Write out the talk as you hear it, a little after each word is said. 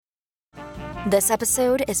This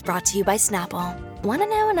episode is brought to you by Snapple. Want to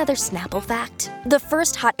know another Snapple fact? The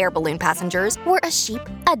first hot air balloon passengers were a sheep,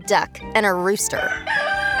 a duck, and a rooster.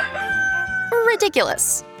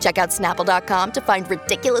 Ridiculous. Check out Snapple.com to find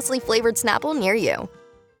ridiculously flavored Snapple near you.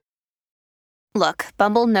 Look,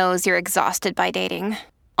 Bumble knows you're exhausted by dating.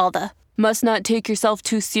 All the, must not take yourself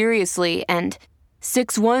too seriously, and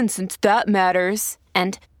 6'1" since that matters,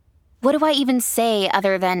 and what do I even say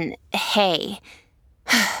other than, hey?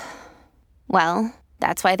 Well,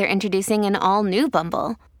 that's why they're introducing an all-new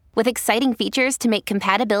Bumble, with exciting features to make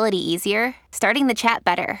compatibility easier, starting the chat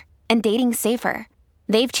better, and dating safer.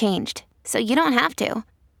 They've changed, so you don't have to.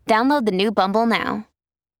 Download the new Bumble now.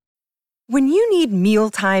 When you need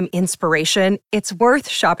mealtime inspiration, it's worth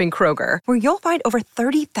shopping Kroger, where you'll find over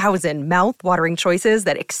 30,000 mouth-watering choices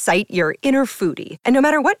that excite your inner foodie. And no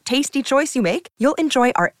matter what tasty choice you make, you'll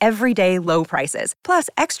enjoy our everyday low prices, plus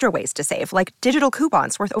extra ways to save, like digital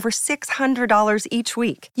coupons worth over $600 each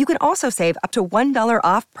week. You can also save up to $1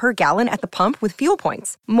 off per gallon at the pump with fuel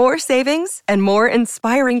points. More savings and more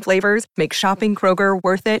inspiring flavors make shopping Kroger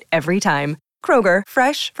worth it every time. Kroger,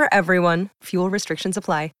 fresh for everyone. Fuel restrictions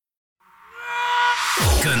apply.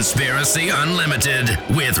 Conspiracy Unlimited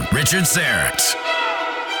with Richard Syrett.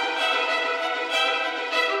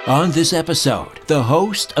 On this episode, the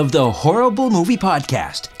host of the Horrible Movie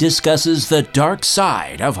Podcast discusses the dark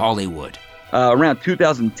side of Hollywood. Around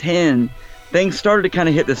 2010, things started to kind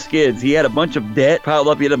of hit the skids. He had a bunch of debt piled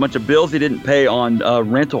up. He had a bunch of bills he didn't pay on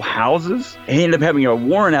rental houses. And he ended up having a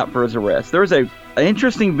warrant out for his arrest. There's an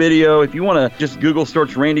interesting video. If you want to just Google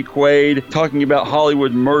search Randy Quaid talking about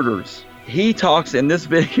Hollywood murders. He talks in this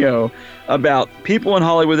video about people in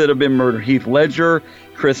Hollywood that have been murdered. Heath Ledger,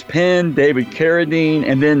 Chris Penn, David Carradine,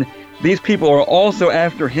 and then these people are also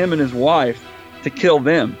after him and his wife to kill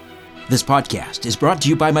them. This podcast is brought to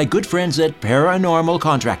you by my good friends at Paranormal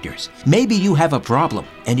Contractors. Maybe you have a problem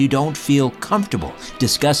and you don't feel comfortable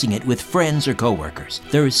discussing it with friends or coworkers.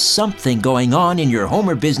 There is something going on in your home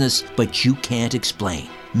or business, but you can't explain.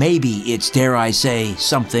 Maybe it's, dare I say,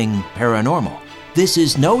 something paranormal. This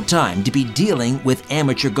is no time to be dealing with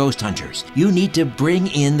amateur ghost hunters. You need to bring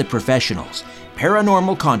in the professionals.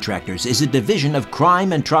 Paranormal Contractors is a division of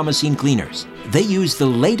crime and trauma scene cleaners. They use the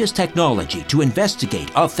latest technology to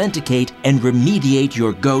investigate, authenticate, and remediate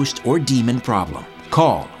your ghost or demon problem.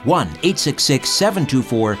 Call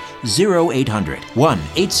 1-866-724-0800,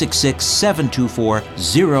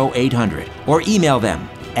 1-866-724-0800, or email them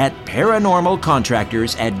at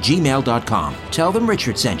paranormalcontractors@gmail.com. Tell them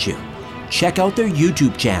Richard sent you. Check out their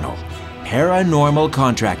YouTube channel, Paranormal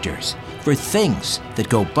Contractors, for things that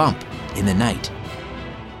go bump in the night.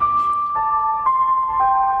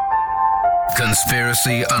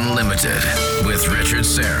 Conspiracy Unlimited with Richard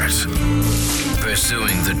Syrett.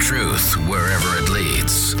 Pursuing the truth wherever it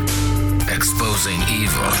leads. Exposing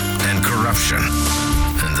evil and corruption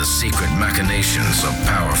and the secret machinations of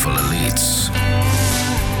powerful elites.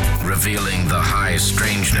 Revealing the high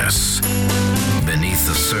strangeness beneath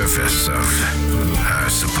the surface of our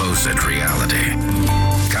supposed reality.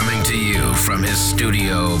 Coming to you from his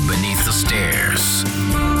studio beneath the stairs,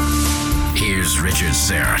 here's Richard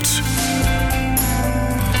Syrett.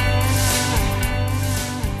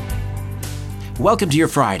 Welcome to your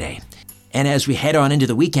Friday. And as we head on into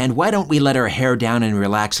the weekend, why don't we let our hair down and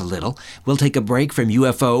relax a little? We'll take a break from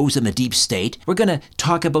UFOs and the deep state. We're going to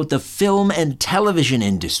talk about the film and television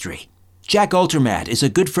industry. Jack Altermatt is a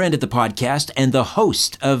good friend of the podcast and the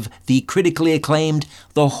host of the critically acclaimed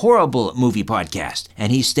The Horrible Movie Podcast.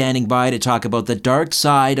 And he's standing by to talk about the dark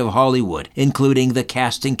side of Hollywood, including the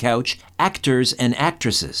casting couch, actors and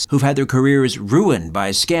actresses who've had their careers ruined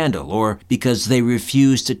by scandal or because they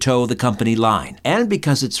refuse to toe the company line. And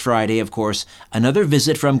because it's Friday, of course, another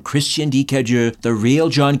visit from Christian D. Cadieux, the real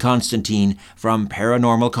John Constantine from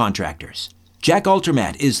Paranormal Contractors. Jack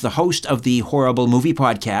Altermatt is the host of the Horrible Movie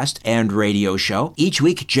Podcast and radio show. Each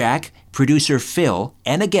week, Jack, producer Phil,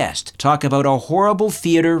 and a guest talk about a horrible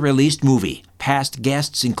theater-released movie. Past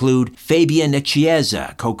guests include Fabian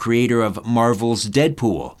Nicieza, co-creator of Marvel's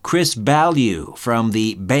Deadpool, Chris Ballou from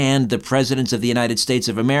the band The Presidents of the United States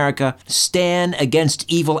of America, Stan Against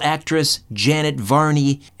Evil actress Janet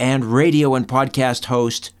Varney, and radio and podcast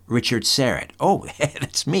host Richard Syrett. Oh,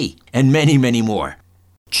 that's me. And many, many more.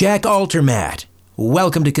 Jack Altermatt,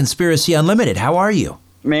 welcome to Conspiracy Unlimited. How are you?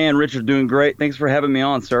 Man, Richard, doing great. Thanks for having me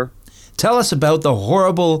on, sir. Tell us about the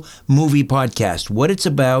Horrible Movie Podcast, what it's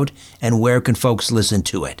about, and where can folks listen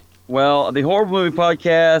to it? Well, the Horrible Movie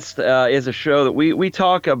Podcast is a show that we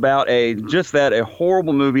talk about a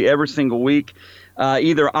horrible movie every single week.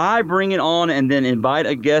 Either I bring it on and then invite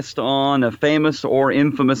a guest on, a famous or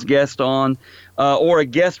infamous guest on, or a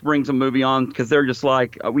guest brings a movie on because they're just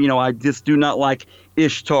like, I just do not like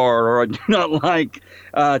Ishtar, or I do not like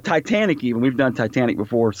Titanic even. We've done Titanic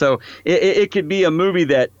before. So it could be a movie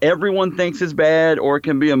that everyone thinks is bad, or it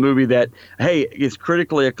can be a movie that, hey, is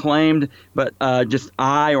critically acclaimed, but just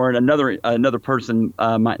I or another person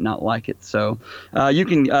might not like it. So you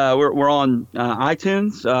can, we're on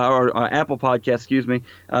iTunes or Apple Podcast,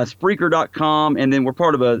 Spreaker.com, and then we're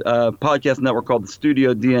part of a podcast network called the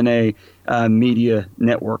Studio DNA Media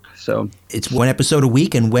Network. So it's one episode a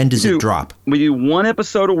week, and when does it drop? We do one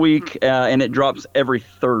episode a week, and it drops every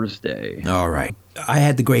Thursday. All right. I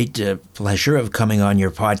had the great pleasure of coming on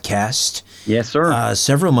your podcast. Yes, sir.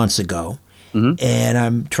 Several months ago. Mm-hmm. And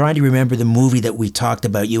I'm trying to remember the movie that we talked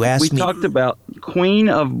about. You asked me. We talked about Queen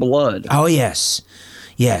of Blood. Oh, yes.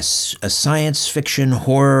 Yes. A science fiction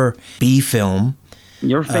horror B film.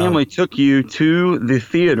 Your family took you to the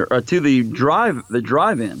theater, to the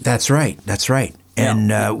drive-in. That's right. And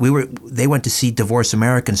they went to see Divorce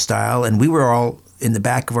American Style, and we were all in the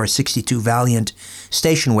back of our 62 Valiant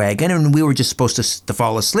station wagon, and we were just supposed to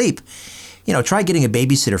fall asleep. Try getting a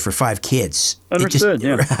babysitter for 5 kids. Understood,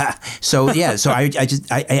 yeah. So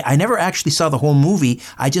I never actually saw the whole movie.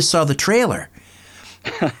 I just saw the trailer.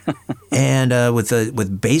 And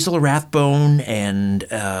with Basil Rathbone and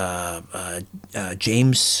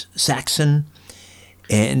James Saxon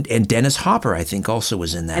and Dennis Hopper, I think, also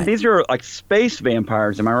was in that. And these are like space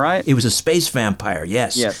vampires, am I right? It was a space vampire,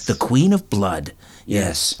 yes. Yes. The Queen of Blood,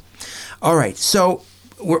 yes. All right, so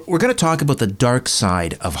we're going to talk about the dark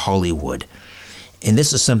side of Hollywood. And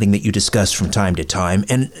this is something that you discuss from time to time,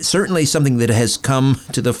 and certainly something that has come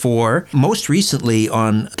to the fore most recently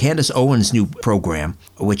on Candace Owens' new program,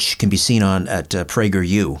 which can be seen at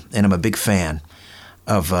PragerU. And I'm a big fan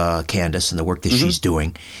of Candace and the work that she's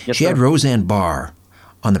doing. Yes, she had Roseanne Barr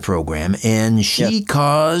on the program, and she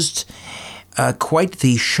caused quite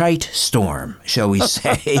the shite storm, shall we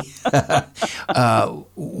say,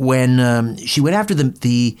 when she went after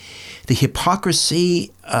the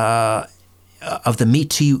hypocrisy of the Me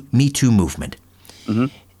Too movement,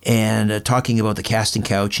 and talking about the casting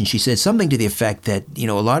couch, and she said something to the effect that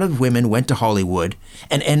a lot of women went to Hollywood,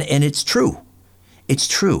 and it's true,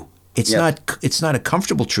 it's not a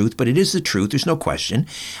comfortable truth, but it is the truth. There's no question.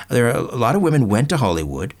 There are a lot of women went to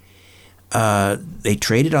Hollywood. They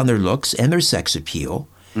traded on their looks and their sex appeal.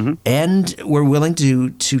 And were willing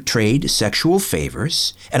to trade sexual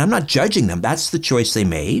favors. And I'm not judging them. That's the choice they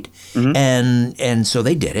made. And so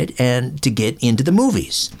they did it, and to get into the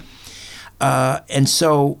movies. And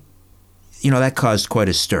so, that caused quite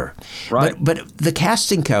a stir. Right. But the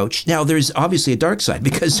casting couch, now there's obviously a dark side,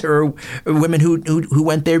 because there are women who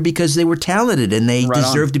went there because they were talented and they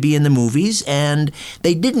deserved to be in the movies, and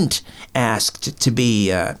they didn't ask to be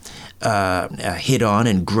hit on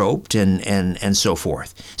and groped and so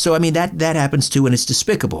forth. So, I mean, that happens too, and it's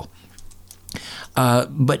despicable.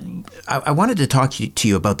 But I wanted to talk to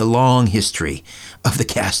you about the long history of the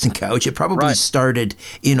casting couch. It probably started,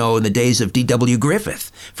 in the days of D.W.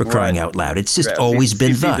 Griffith, for crying out loud. It's just always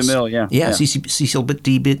been thus. Cecil B.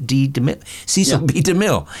 DeMille, Cecil B.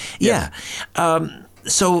 DeMille. Yeah.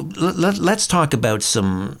 So let's talk about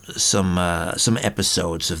some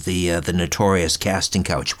episodes of the notorious casting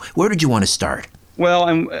couch. Where did you want to start? Well,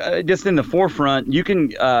 I'm just in the forefront. You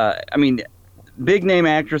can, big name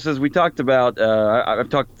actresses. We talked about. I've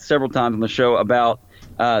talked several times on the show about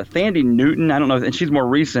Thandie Newton. I don't know, and she's more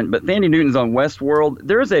recent, but Thandie Newton's on Westworld.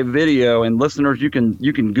 There's a video, and listeners, you can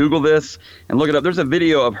Google this and look it up. There's a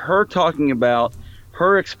video of her talking about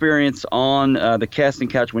her experience on the casting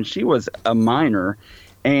couch when she was a minor,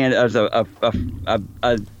 and as a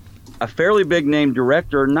fairly big name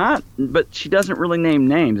director, but she doesn't really name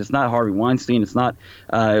names. It's not Harvey Weinstein. It's not.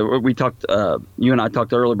 We talked. You and I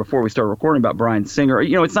talked earlier before we started recording about Bryan Singer.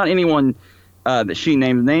 It's not anyone that she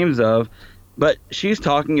named names of, but she's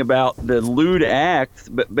talking about the lewd act.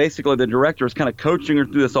 But basically, the director is kind of coaching her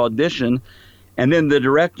through this audition. And then the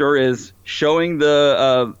director is showing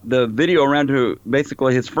the video around to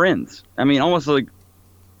basically his friends. I mean, almost like,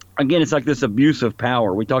 again, it's like this abuse of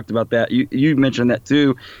power. We talked about that. You mentioned that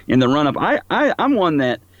too in the run-up. I'm one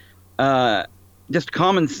that just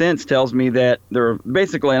common sense tells me that there are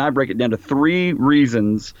basically, and I break it down to 3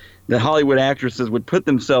 reasons that Hollywood actresses would put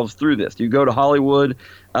themselves through this. You go to Hollywood,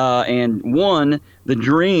 and 1, the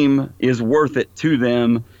dream is worth it to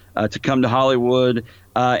them to come to Hollywood.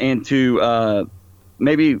 And to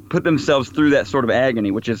maybe put themselves through that sort of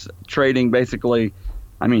agony, which is trading basically,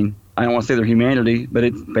 I mean, I don't want to say their humanity, but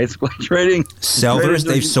it's basically trading.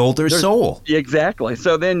 They've sold their soul. Exactly.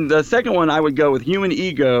 So then the second one, I would go with human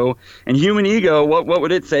ego. And human ego, what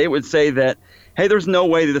would it say? It would say that, hey, there's no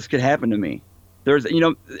way that this could happen to me. There's,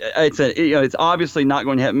 it's obviously not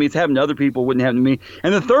going to happen to me. It's happened to other people. Wouldn't happen to me.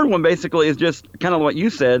 And the third one basically is just kind of what you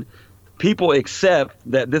said. People accept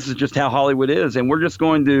that this is just how Hollywood is, and we're just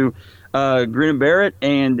going to grin and bear it.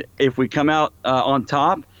 And if we come out on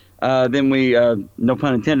top, then we, no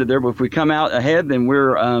pun intended there, but if we come out ahead, then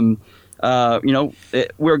we're going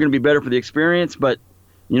to be better for the experience. But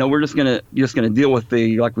we're just gonna deal with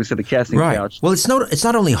like we said, the casting couch. Well, it's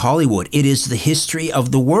not only Hollywood; it is the history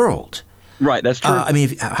of the world. Right, that's true. I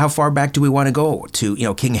mean, how far back do we want to go?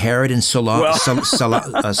 To King Herod and Salome,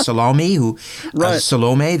 who right.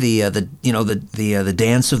 Salome, the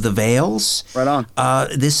dance of the veils. Right on.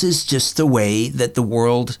 This is just the way that the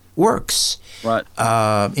world works. Right.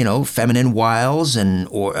 Feminine wiles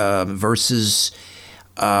versus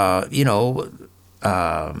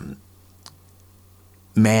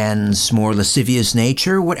man's more lascivious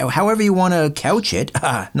nature, however you want to couch it,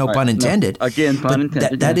 no pun intended. No, again, pun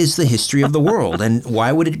intended. That is the history of the world, and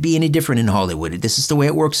why would it be any different in Hollywood? This is the way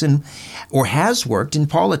it works or has worked in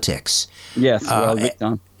politics. Yes, well,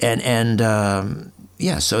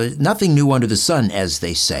 so nothing new under the sun, as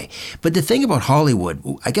they say. But the thing about Hollywood,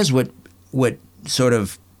 I guess what sort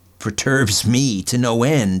of perturbs me to no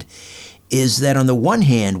end is that on the one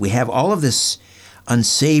hand, we have all of this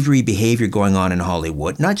unsavory behavior going on in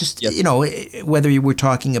Hollywood, not just, whether we're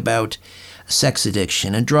talking about sex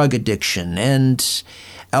addiction and drug addiction and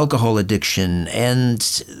alcohol addiction and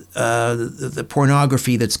the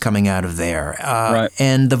pornography that's coming out of there, right.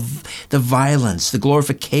 and the violence, the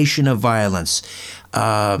glorification of violence,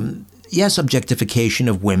 objectification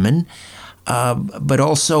of women, but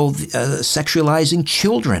also sexualizing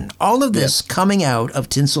children. All of this coming out of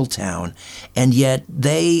Tinseltown, and yet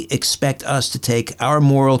they expect us to take our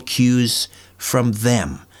moral cues from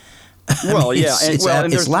them. Well,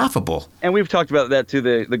 it's laughable. And we've talked about that too.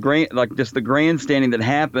 The grandstanding that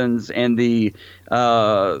happens, and the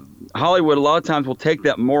Hollywood a lot of times will take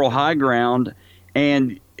that moral high ground,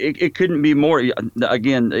 and it couldn't be more.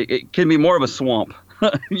 Again, it couldn't be more of a swamp.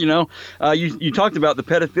 You talked about the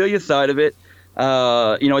pedophilia side of it.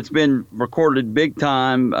 It's been recorded big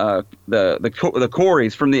time. The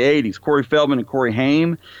Coreys from the 80s, Corey Feldman and Corey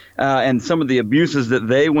Haim, and some of the abuses that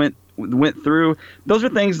they went through. Those are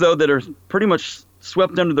things though that are pretty much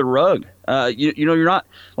swept under the rug. You're not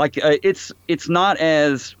like it's not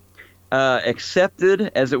as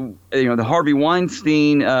accepted as the Harvey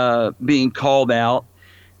Weinstein being called out,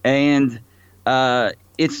 and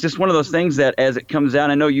it's just one of those things that as it comes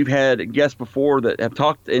out, I know you've had guests before that have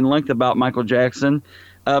talked in length about Michael Jackson,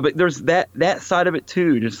 but there's that side of it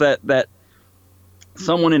too, just that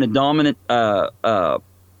someone in a dominant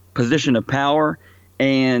position of power,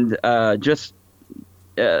 and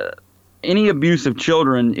any abuse of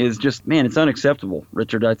children is just, man, it's unacceptable,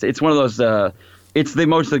 Richard. It's one of those, it's the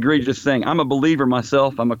most egregious thing. I'm a believer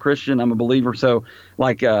myself. I'm a Christian. I'm a believer. So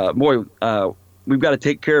we've got to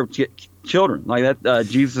take care of children like that.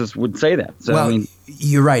 Jesus would say that. So, well,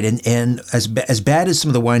 you're right. And as bad as some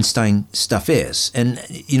of the Weinstein stuff is, and,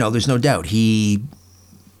 there's no doubt he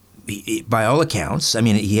by all accounts, I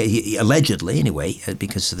mean, he allegedly, anyway,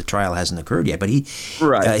 because the trial hasn't occurred yet, but he's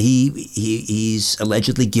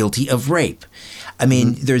allegedly guilty of rape. I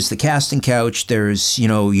mean, there's the casting couch. There's,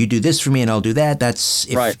 you do this for me and I'll do that. That's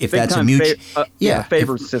if that's a mutual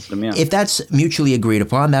favor system. Yeah. If that's mutually agreed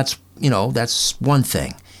upon, that's one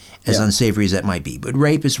thing, as unsavory as that might be. But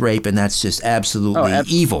rape is rape, and that's just absolutely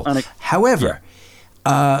evil. However,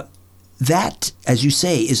 that, as you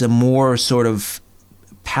say, is a more sort of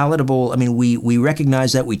palatable. I mean, we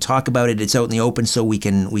recognize that, we talk about it. It's out in the open, so we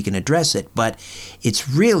can address it. But it's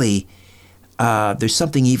really there's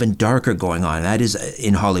something even darker going on. That is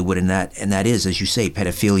in Hollywood, and that is, as you say,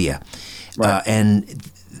 pedophilia. Right. And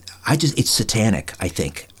it's satanic, I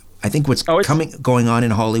think. I think what's going on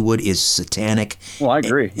in Hollywood is satanic. Well, I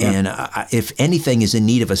agree. And if anything is in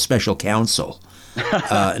need of a special counsel,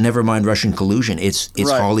 never mind Russian collusion, it's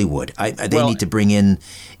right. Hollywood. They need to bring in,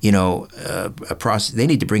 they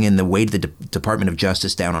need to bring in the weight of the Department of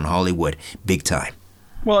Justice down on Hollywood big time.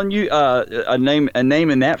 Well, and you a name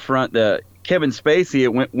in that front, Kevin Spacey.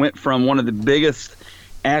 It went from one of the biggest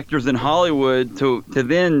actors in Hollywood to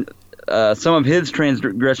then some of his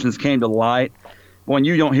transgressions came to light. When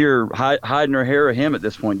you don't hear hiding or hair of him at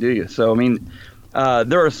this point, do you? So, I mean,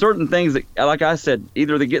 there are certain things that, like I said,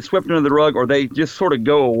 either they get swept under the rug or they just sort of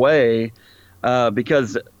go away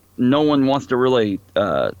because no one wants to really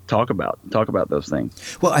talk about those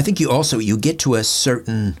things. Well, I think you get to a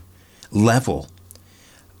certain level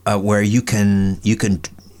where you can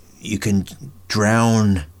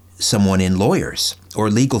drown someone in lawyers or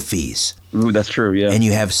legal fees. Ooh, that's true. Yeah. And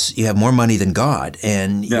you have more money than God,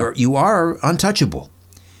 and you are untouchable.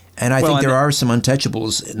 And I think there are some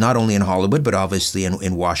untouchables, not only in Hollywood, but obviously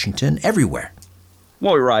in Washington, everywhere.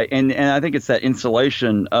 Well, you're right, and I think it's that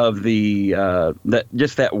insulation of the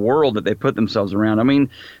that world that they put themselves around. I mean,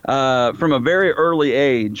 from a very early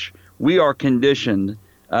age, we are conditioned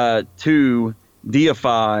to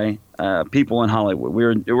deify people in Hollywood.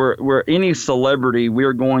 We're any celebrity,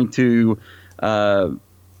 we're going to kind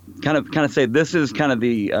of say this is kind of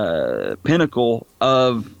the pinnacle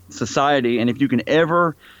of society, and if you can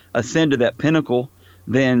ever ascend to that pinnacle,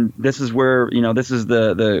 then this is where, this is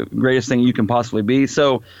the greatest thing you can possibly be.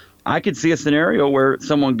 So I could see a scenario where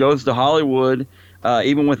someone goes to Hollywood,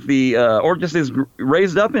 even with the or just is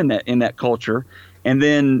raised up in that culture, and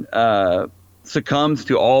then succumbs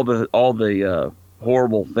to all the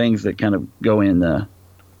horrible things that kind of go into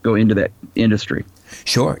that industry.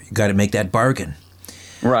 Sure, you got to make that bargain.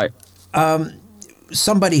 Right.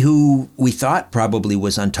 Somebody who we thought probably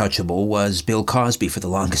was untouchable was Bill Cosby for the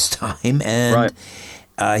longest time, and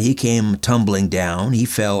he came tumbling down. He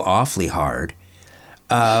fell awfully hard.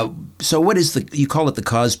 So what is you call it the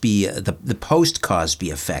Cosby, the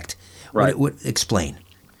post-Cosby effect? Right. What explain?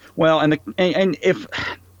 Well, and if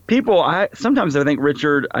people, sometimes I think,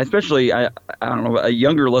 Richard, especially I don't know,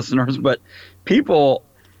 younger listeners, but people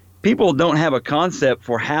don't have a concept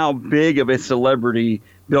for how big of a celebrity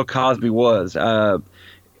Bill Cosby was.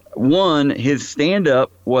 One, his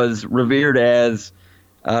stand-up was revered as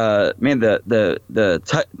the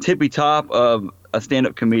tippy top of a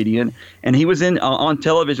stand-up comedian, and he was on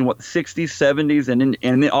television the 60s, 70s,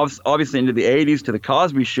 and then obviously into the 80s to the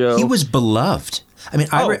Cosby Show. He was beloved. I mean,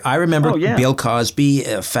 I remember Bill Cosby,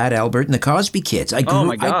 Fat Albert, and the Cosby Kids. I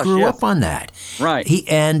grew up on that. Right.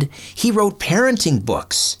 He wrote parenting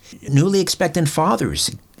books. Newly expectant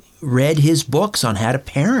fathers read his books on how to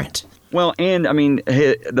parent. Well, and I mean,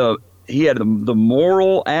 he had the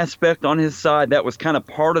moral aspect on his side. That was kind of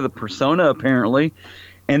part of the persona, apparently.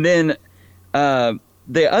 And then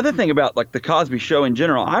the other thing about like the Cosby Show in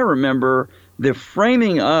general, I remember the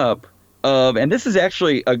framing up of, and this is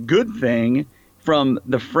actually a good thing, from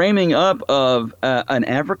the framing up of an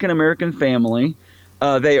African-American family.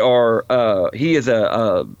 He is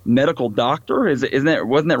a medical doctor. Wasn't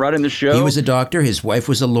that right in the show? He was a doctor. His wife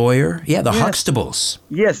was a lawyer. Yeah, the Huxtables.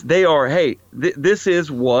 Yes, they are. Hey, this is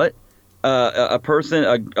what a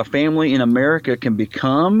person, a family in America can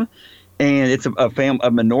become, and it's a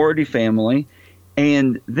minority family.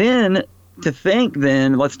 And then to think,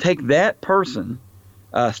 let's take that person,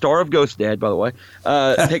 star of Ghost Dad, by the way.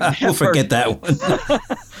 We'll forget that one.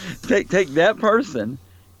 take that person.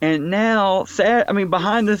 And now,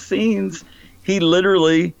 behind the scenes, he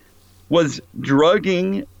literally was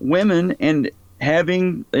drugging women and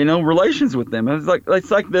having, relations with them.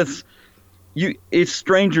 It's like this. It's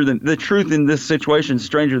stranger than the truth in this situation.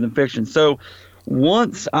 Stranger than fiction. So,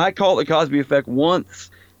 once I call it the Cosby effect. Once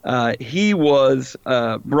he was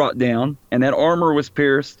brought down and that armor was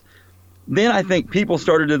pierced, then I think people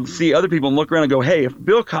started to see other people and look around and go, "Hey, if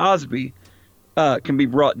Bill Cosby can be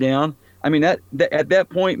brought down." I mean, at that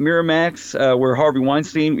point, Miramax, where Harvey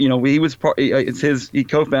Weinstein, he was he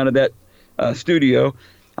co-founded that studio.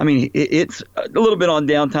 I mean, it's a little bit on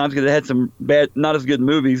downtimes because it had some bad, not as good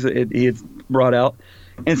movies he had brought out,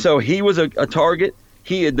 and so he was a target.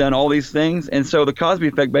 He had done all these things, and so the Cosby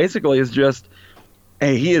effect basically is just,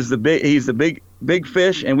 hey, he's the big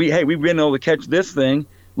fish, and we've been able to catch this thing.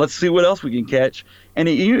 Let's see what else we can catch. And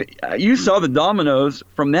you saw the dominoes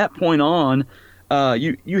from that point on.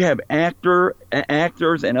 You have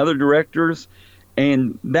actors and other directors,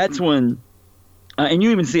 and that's when, and you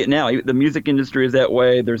even see it now. The music industry is that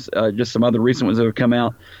way. There's just some other recent ones that have come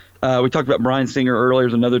out. We talked about Bryan Singer earlier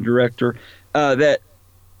as another director. That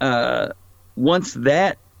once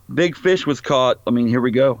that big fish was caught, I mean, here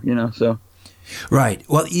we go. So. Right.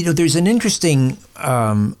 Well, there's an interesting.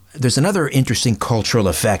 There's another interesting cultural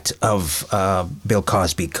effect of Bill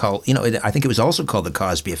Cosby. I think it was also called the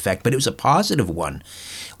Cosby effect, but it was a positive one,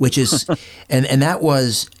 which is, and that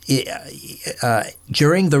was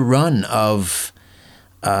during the run of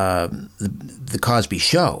the Cosby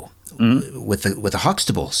Show with the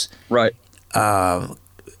Huxtables. Right.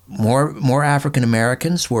 More African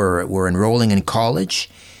Americans were enrolling in college.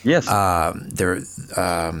 Yes.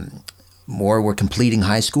 More were completing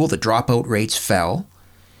high school. The dropout rates fell.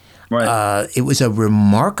 Right. It was a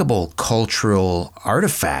remarkable cultural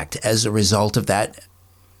artifact as a result of that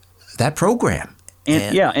program.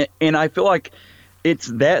 And I feel like it's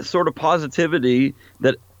that sort of positivity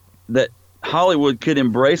that Hollywood could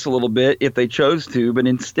embrace a little bit if they chose to, but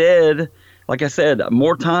instead like I said,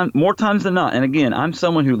 more times than not. And again, I'm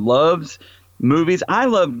someone who loves movies. I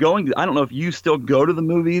love going to, I don't know if you still go to the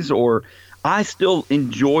movies, or I still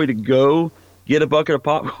enjoy to go get a bucket of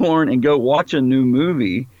popcorn and go watch a new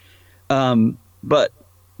movie. But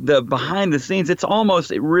the behind the scenes, it's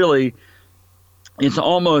almost when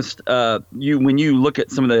you look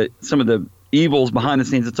at some of the evils behind the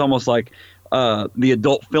scenes, it's almost like the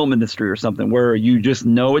adult film industry or something, where you just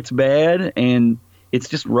know it's bad and it's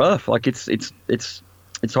just rough. Like it's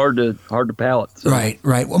hard to palate. So. Right.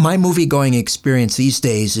 Well, my movie-going experience these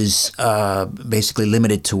days is basically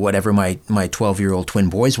limited to whatever my 12-year-old twin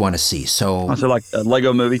boys want to see. So like a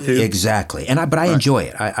Lego movie too? Exactly. But I enjoy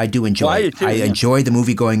it. I do enjoy it. I enjoy the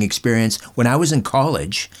movie-going experience. When I was in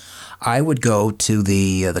college, I would go to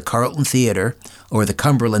the Carlton Theatre or the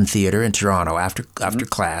Cumberland Theatre in Toronto after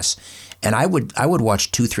class, and I would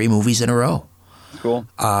watch 2-3 movies in a row. Cool.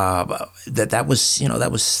 That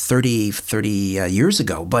was 30 years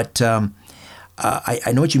ago. But I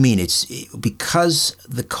know what you mean. It's because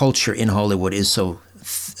the culture in Hollywood is so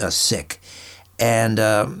sick, and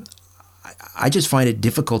I just find it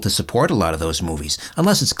difficult to support a lot of those movies,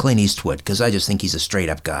 unless it's Clint Eastwood, because I just think he's a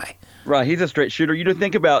straight-up guy. Right, he's a straight shooter. You do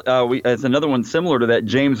think about as another one similar to that.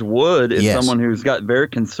 James Wood is someone who's got a very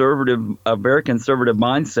conservative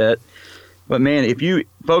mindset. But man, if you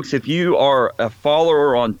are a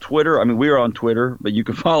follower on Twitter, I mean, we are on Twitter, but you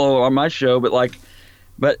can follow on my show. But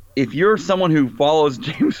if you're someone who follows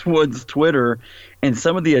James Wood's Twitter and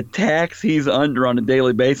some of the attacks he's under on a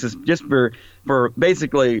daily basis, just for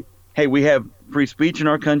basically, hey, we have free speech in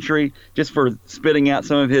our country, just for spitting out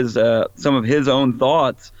some of his own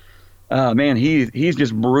thoughts. Man, he's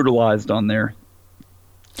just brutalized on there.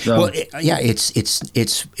 So. Well,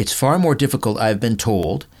 it's far more difficult, I've been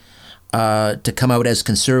told, to come out as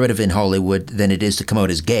conservative in Hollywood than it is to come out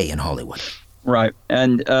as gay in Hollywood. Right.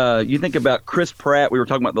 And you think about Chris Pratt. We were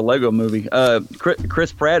talking about the Lego movie.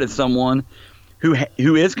 Chris Pratt is someone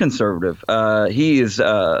who is conservative. He is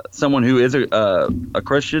someone who is a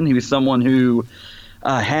Christian. He was someone who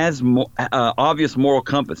has obvious moral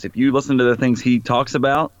compass. If you listen to the things he talks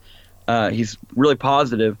about, he's really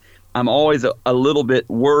positive. I'm always a little bit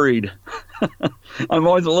worried. I'm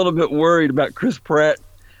always a little bit worried about Chris Pratt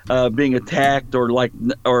being attacked or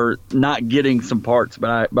not getting some parts.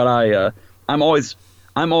 But I'm always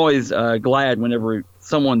glad whenever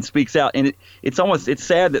someone speaks out. And it's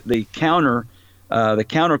sad that the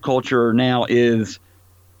counterculture now is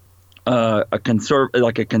a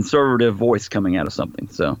conservative voice coming out of something.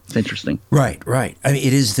 So it's interesting. Right. I mean,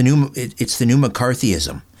 it's the new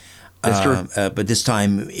McCarthyism. That's true. But this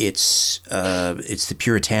time it's the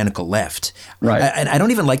puritanical left. Right. And I don't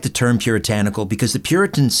even like the term puritanical, because the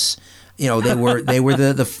Puritans, they were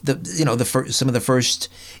some of the first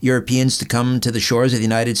Europeans to come to the shores of the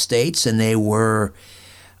United States, and they were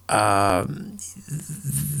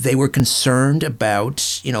concerned about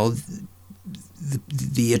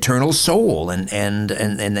the eternal soul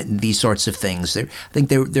and these sorts of things. I think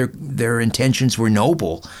their intentions were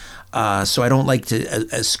noble. So I don't like to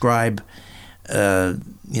ascribe,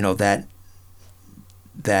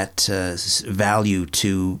 that value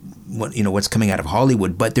to what's coming out of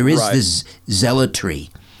Hollywood. But there is this zealotry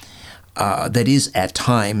that is at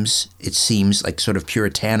times, it seems like, sort of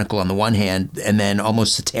puritanical on the one hand, and then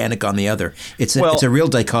almost satanic on the other. It's a real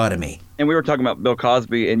dichotomy. And we were talking about Bill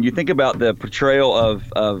Cosby, and you think about the portrayal of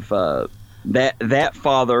that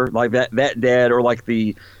father, like that dad, or like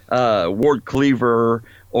the Ward Cleaver,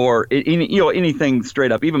 or anything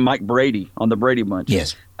straight up, even Mike Brady on the Brady Bunch.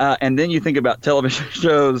 Yes. And then you think about television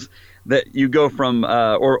shows that you go from,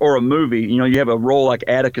 or a movie. You have a role like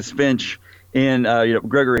Atticus Finch in,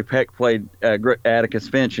 Gregory Peck played Atticus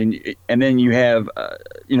Finch, and then you have,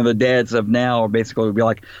 the dads of now basically would be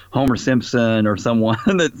like Homer Simpson or someone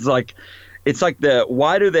that's like, it's like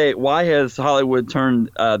why has Hollywood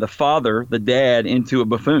turned the dad into a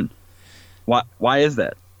buffoon? Why is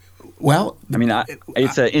that? Well, I mean,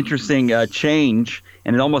 it's an interesting change,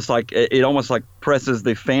 and it almost like presses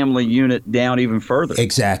the family unit down even further.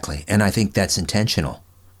 Exactly, and I think that's intentional.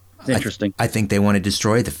 It's interesting. I think they want to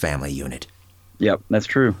destroy the family unit. Yep, that's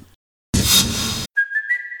true.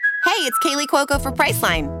 Hey, it's Kaylee Cuoco for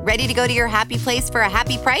Priceline. Ready to go to your happy place for a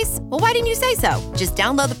happy price? Well, why didn't you say so? Just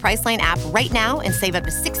download the Priceline app right now and save up to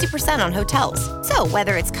 60% on hotels. So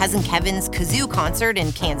whether it's Cousin Kevin's Kazoo Concert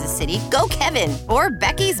in Kansas City, go Kevin, or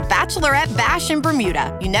Becky's Bachelorette Bash in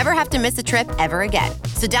Bermuda, you never have to miss a trip ever again.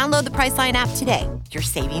 So download the Priceline app today. Your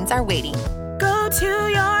savings are waiting. Go to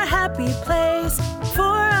your happy place for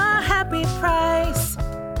a happy price.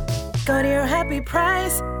 Go to your happy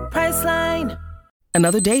price, Priceline.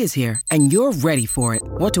 Another day is here, and you're ready for it.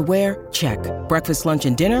 What to wear? Check. Breakfast, lunch,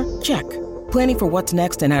 and dinner? Check. Planning for what's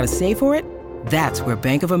next and how to save for it? That's where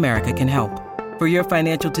Bank of America can help. For your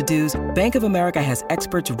financial to-dos, Bank of America has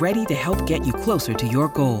experts ready to help get you closer to your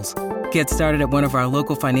goals. Get started at one of our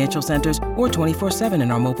local financial centers or 24/7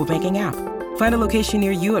 in our mobile banking app. Find a location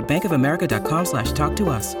near you at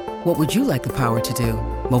bankofamerica.com/talktous. What would you like the power to do?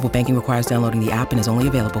 Mobile banking requires downloading the app and is only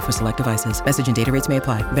available for select devices. Message and data rates may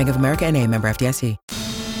apply. Bank of America N.A., member FDIC.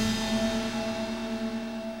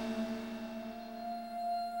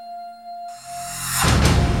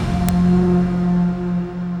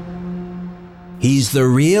 He's the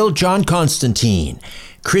real John Constantine,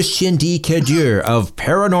 Christian D. Cadieux of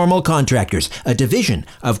Paranormal Contractors, a division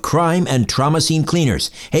of crime and trauma scene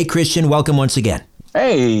cleaners. Hey, Christian, welcome once again.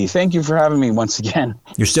 Hey, thank you for having me once again.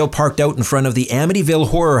 You're still parked out in front of the Amityville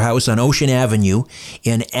Horror House on Ocean Avenue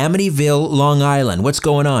in Amityville, Long Island. What's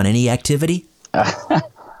going on? Any activity?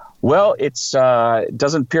 Well, it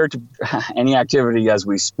doesn't appear to any activity as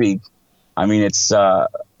we speak. I mean, it's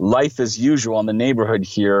life as usual in the neighborhood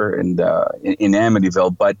here in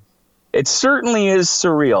Amityville, but it certainly is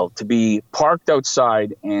surreal to be parked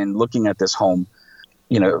outside and looking at this home.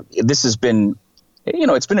 You know, this has been,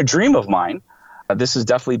 it's been a dream of mine. This has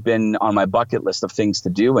definitely been on my bucket list of things to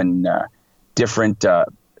do and different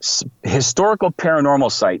historical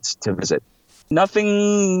paranormal sites to visit.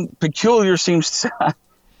 Nothing peculiar seems to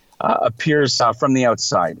appears from the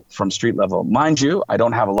outside, from street level. Mind you, I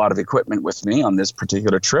don't have a lot of equipment with me on this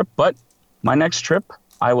particular trip, but my next trip,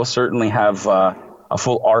 I will certainly have a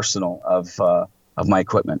full arsenal of my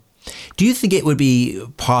equipment. Do you think it would be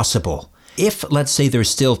possible if, let's say, there's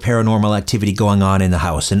still paranormal activity going on in the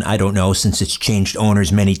house, and I don't know, since it's changed owners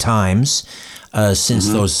many times, since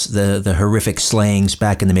the horrific slayings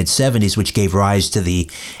back in the mid-'70s, which gave rise to the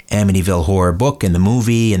Amityville Horror book and the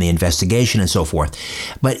movie and the investigation and so forth.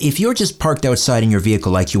 But if you're just parked outside in your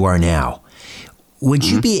vehicle like you are now, would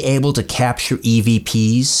you be able to capture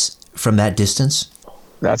EVPs from that distance?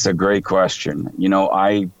 That's a great question. You know,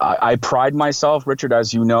 I pride myself, Richard,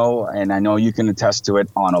 as you know, and I know you can attest to it,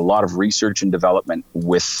 on a lot of research and development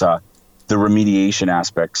with the remediation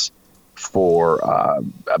aspects for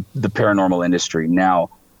the paranormal industry.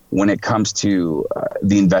 Now, when it comes to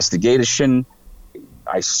the investigation,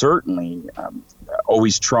 I certainly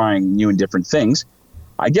always trying new and different things.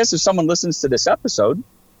 I guess if someone listens to this episode,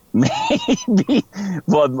 maybe,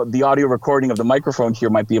 well, the audio recording of the microphone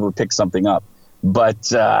here might be able to pick something up.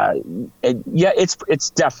 But it's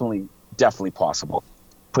definitely possible.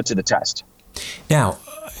 Put to the test. Now,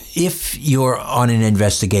 if you're on an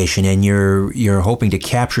investigation and you're hoping to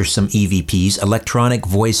capture some EVPs, electronic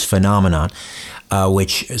voice phenomenon,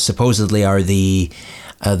 which supposedly are the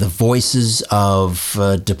voices of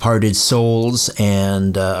departed souls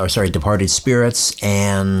and departed spirits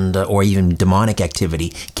and or even demonic activity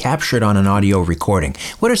captured on an audio recording.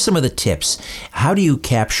 What are some of the tips? How do you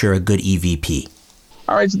capture a good EVP?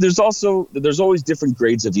 All right, so there's always different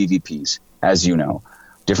grades of EVPs, as you know,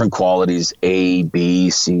 different qualities, A, B,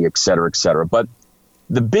 C, et cetera, But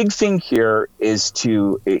the big thing here is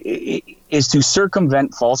to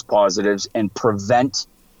circumvent false positives and prevent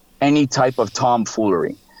any type of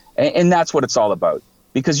tomfoolery. And that's what it's all about,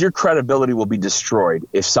 because your credibility will be destroyed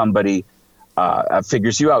if somebody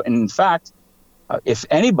figures you out. And in fact, if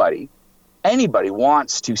anybody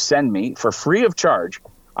wants to send me for free of charge,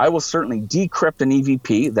 I will certainly decrypt an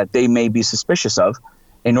EVP that they may be suspicious of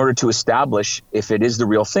in order to establish if it is the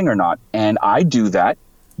real thing or not. And I do that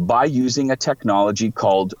by using a technology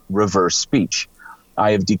called reverse speech.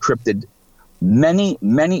 I have decrypted many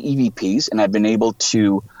EVPs, and I've been able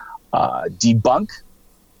to debunk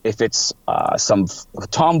if it's some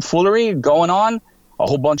tomfoolery going on, a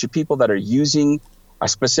whole bunch of people that are using a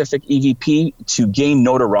specific EVP to gain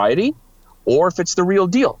notoriety, or if it's the real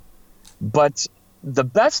deal. But the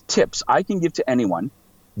best tips I can give to anyone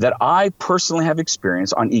that I personally have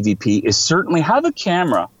experienced on EVP is certainly have a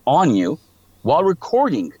camera on you while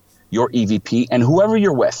recording your EVP and whoever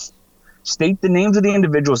you're with. State the names of the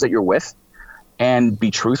individuals that you're with and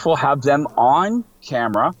be truthful. Have them on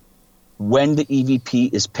camera when the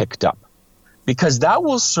EVP is picked up, because that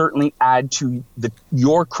will certainly add to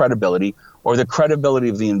your credibility or the credibility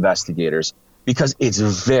of the investigators, because it's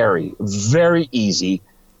very, very easy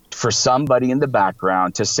for somebody in the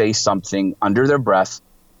background to say something under their breath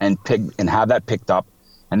and have that picked up.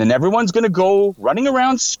 And then everyone's going to go running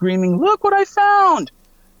around screaming, look what I found,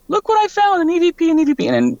 an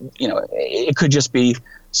EVP. And, you know, it could just be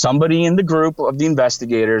somebody in the group of the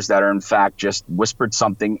investigators that are in fact just whispered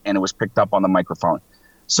something and it was picked up on the microphone.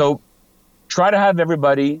 So try to have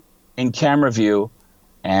everybody in camera view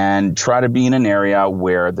and try to be in an area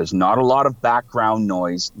where there's not a lot of background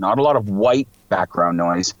noise, not a lot of white background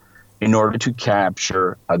noise, in order to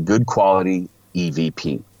capture a good quality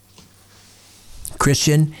EVP.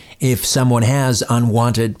 Christian, if someone has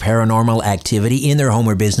unwanted paranormal activity in their home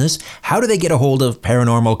or business, how do they get a hold of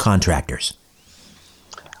Paranormal Contractors?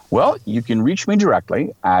 Well, you can reach me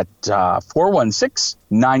directly at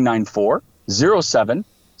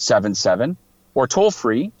 416-994-0777 or toll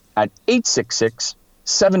free at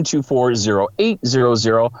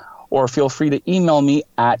 866-724-0800, or feel free to email me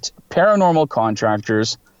at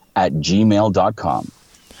paranormalcontractors@gmail.com.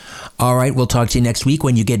 All right, we'll talk to you next week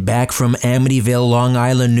when you get back from Amityville, Long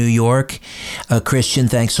Island, New York. Christian,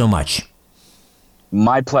 thanks so much.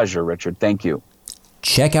 My pleasure, Richard. Thank you.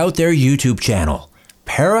 Check out their YouTube channel,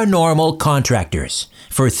 Paranormal Contractors,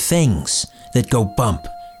 for things that go bump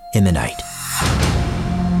in the night.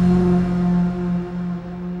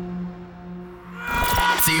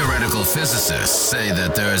 Theoretical physicists say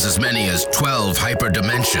that there's as many as 12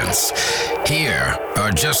 hyperdimensions. Here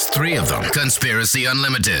are just 3 of them. Conspiracy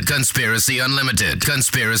Unlimited, Conspiracy Unlimited,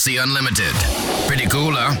 Conspiracy Unlimited. Pretty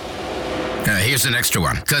cool, huh? Here's an extra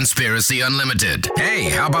one. Conspiracy Unlimited. Hey,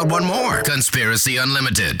 how about one more? Conspiracy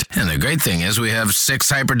Unlimited. And the great thing is we have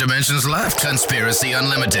 6 hyperdimensions left. Conspiracy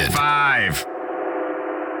Unlimited. 5.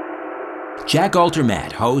 Jack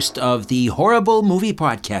Altermatt, host of the Horrible Movie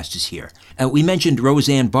Podcast, is here. We mentioned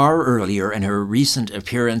Roseanne Barr earlier and her recent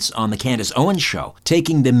appearance on the Candace Owens Show,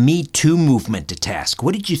 taking the Me Too movement to task.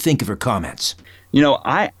 What did you think of her comments? You know,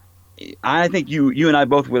 I think you and I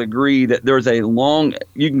both would agree that there's a long,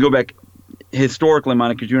 you can go back historically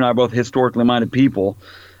minded, because you and I are both historically minded people.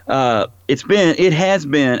 It has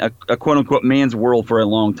been a quote unquote man's world for a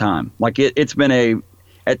long time. Like it's been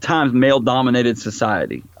at times male dominated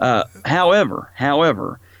society. However,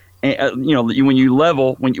 you know, when you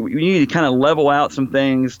need to kind of level out some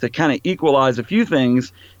things to kind of equalize a few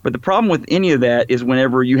things. But the problem with any of that is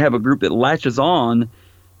whenever you have a group that latches on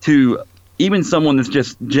to even someone that's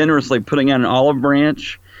just generously putting out an olive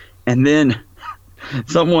branch, and then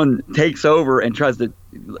someone takes over and tries to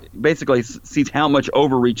basically sees how much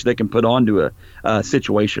overreach they can put onto a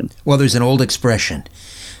situation. Well, there's an old expression: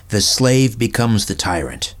 the slave becomes the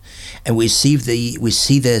tyrant. And we see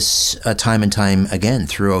this time and time again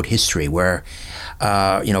throughout history, where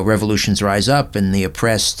revolutions rise up and the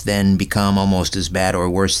oppressed then become almost as bad or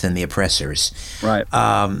worse than the oppressors. Right.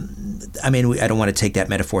 I don't want to take that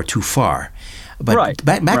metaphor too far, but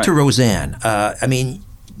back to Roseanne.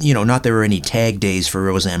 Not there were any tag days for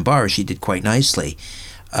Roseanne Barr. She did quite nicely,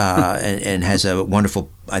 and has a wonderful,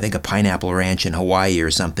 I think, a pineapple ranch in Hawaii or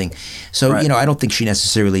something. So I don't think she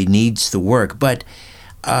necessarily needs the work, but.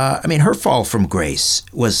 Her fall from grace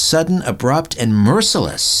was sudden, abrupt, and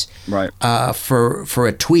merciless. Right. For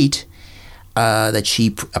a tweet that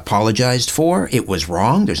she apologized for. It was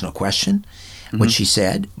wrong. There's no question what she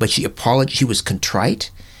said, but she apologized. She was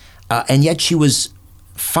contrite, and yet she was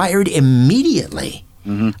fired immediately.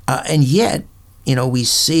 And yet, we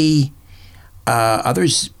see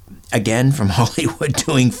others again from Hollywood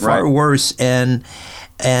doing far worse, and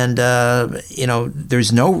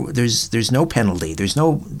there's no penalty, there's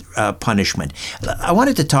no punishment. I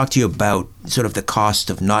wanted to talk to you about sort of the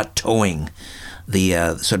cost of not towing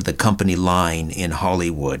the sort of the company line in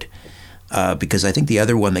Hollywood, because I think the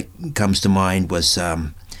other one that comes to mind was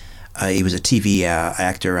he was a TV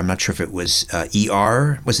actor. I'm not sure if it was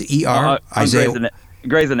ER. Was it ER?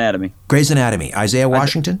 Grey's Anatomy. Grey's Anatomy. Isaiah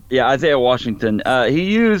Washington. Isaiah Washington.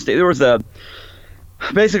 There was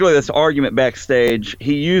basically this argument backstage.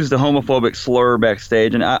 He used a homophobic slur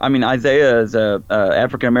backstage, and Isaiah is a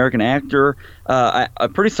African American actor, a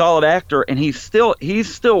pretty solid actor, and he's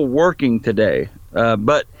still working today.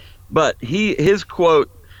 But his quote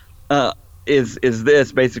is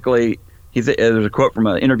this basically. There's a quote from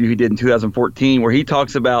an interview he did in 2014 where he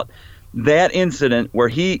talks about that incident where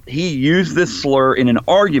he used this slur in an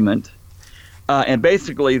argument, and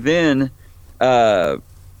basically then.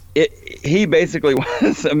 He basically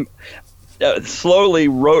was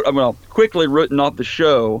quickly written off the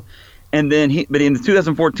show, and then but in the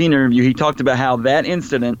 2014 interview, he talked about how that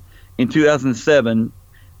incident in 2007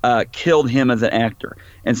 killed him as an actor,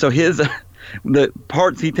 and so the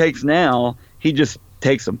parts he takes now, he just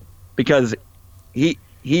takes them because he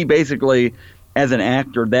basically, as an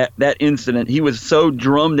actor, that incident, he was so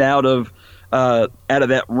drummed out of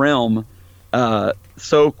that realm.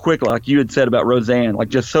 So quickly, like you had said about Roseanne, like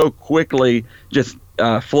just so quickly,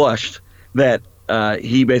 flushed that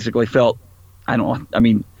he basically felt,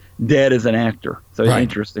 dead as an actor. So it's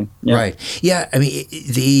interesting. Yeah. Right. Yeah. And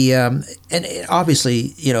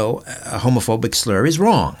obviously, a homophobic slur is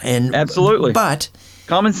wrong. And absolutely. But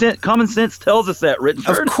Common sense tells us that,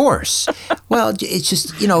 Richard. Of course. Well, it's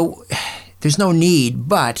just, there's no need.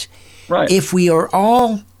 But if we are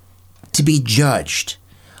all to be judged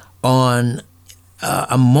on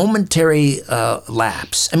a momentary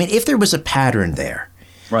lapse, I mean, if there was a pattern there,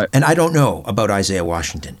 right? And I don't know about Isaiah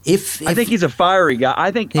Washington. If I think he's a fiery guy.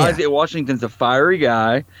 I think Isaiah Washington's a fiery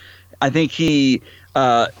guy. I think he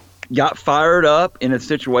got fired up in a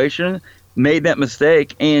situation, made that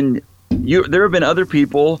mistake, and there have been other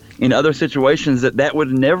people in other situations that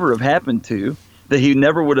would never have happened to, that he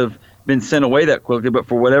never would have been sent away that quickly, but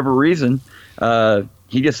for whatever reason,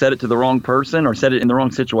 he just said it to the wrong person or said it in the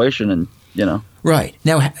wrong situation, and Right.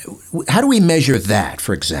 Now, how do we measure that,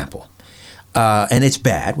 for example? And it's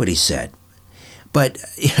bad what he said, but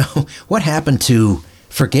what happened to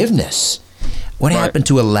forgiveness? What happened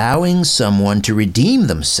to allowing someone to redeem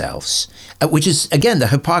themselves? Which is, again, the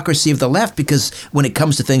hypocrisy of the left, because when it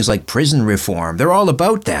comes to things like prison reform, they're all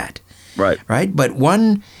about that. Right? But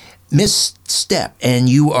one misstep and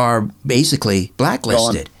you are basically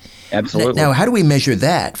blacklisted. Absolutely. Now, how do we measure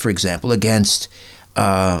that, for example, against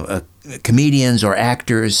comedians or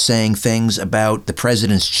actors saying things about the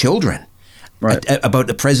president's children, about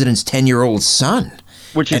the president's 10-year-old son?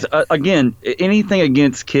 Which is, again, anything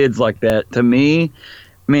against kids like that, to me,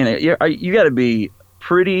 man, you got to be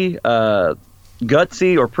pretty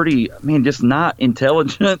gutsy or pretty, just not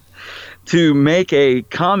intelligent to make a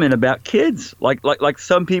comment about kids like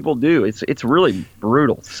some people do. It's really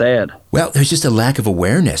brutal, sad. Well, there's just a lack of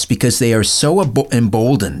awareness because they are so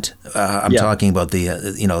emboldened. I'm talking about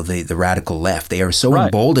the radical left. They are so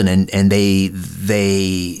emboldened, and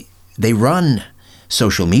they run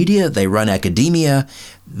social media, they run academia,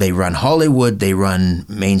 they run Hollywood, they run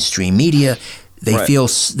mainstream media. They feel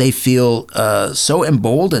so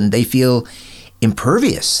emboldened. They feel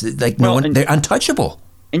impervious. Like they're untouchable.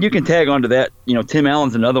 And you can tag onto that. Tim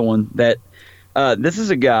Allen's another one that this is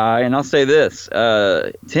a guy, and I'll say this: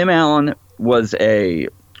 Tim Allen was a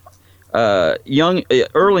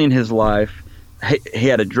early in his life. He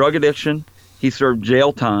had a drug addiction. He served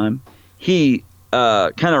jail time. He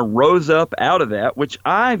kind of rose up out of that, which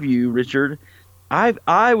I view, Richard.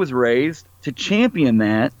 I was raised to champion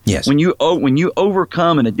that. Yes. When you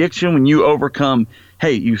overcome an addiction, when you overcome,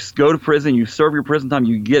 hey, you go to prison, you serve your prison time,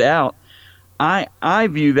 you get out. I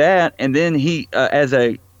view that, and then he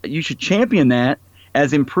you should champion that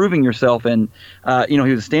as improving yourself. And he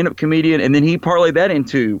was a stand-up comedian, and then he parlayed that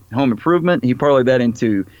into Home Improvement. He parlayed that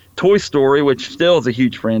into Toy Story, which still is a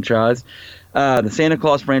huge franchise. The Santa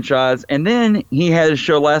Claus franchise, and then he had his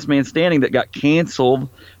show Last Man Standing that got canceled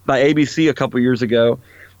by ABC a couple years ago,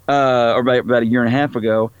 or about a year and a half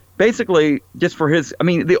ago. Basically, just for his,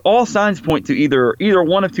 all signs point to either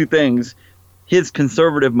one of two things: his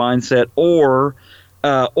conservative mindset, or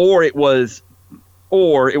it was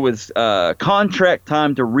contract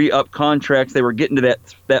time to re-up contracts. They were getting to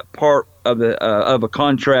that part of a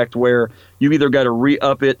contract where you either got to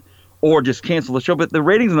re-up it or just cancel the show. But the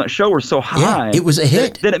ratings on that show were so high, it was a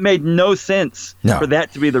hit, that it made no sense for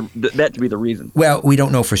that to be the reason. Well, we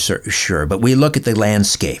don't know for sure, but we look at the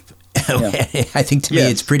landscape. Yeah. I think to me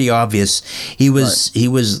it's pretty obvious he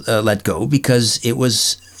was let go because he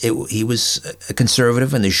was a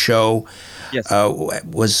conservative, and the show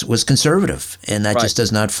was conservative, and that just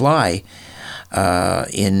does not fly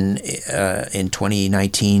in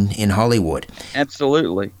 2019 in Hollywood.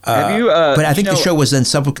 Absolutely. But I think the show was then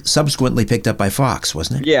subsequently picked up by Fox,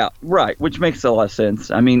 wasn't it? Yeah, right. Which makes a lot of sense.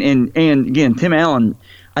 And again, Tim Allen,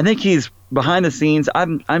 I think he's behind the scenes.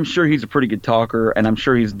 I'm sure he's a pretty good talker, and I'm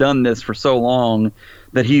sure he's done this for so long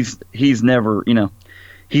that he's never,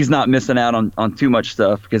 he's not missing out on too much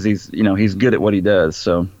stuff because he's good at what he does.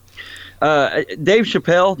 So. Dave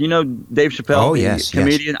Chappelle, Dave Chappelle, the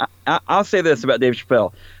comedian. Yes. I'll say this about Dave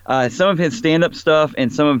Chappelle. Some of his stand-up stuff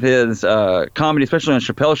and some of his comedy, especially on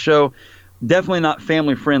Chappelle's show, definitely not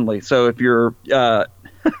family friendly. So if you're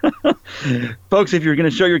folks, if you're going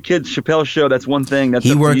to show your kids Chappelle's show, that's one thing.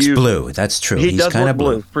 He works blue. That's true. He's does kind of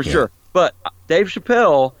blue for sure. But Dave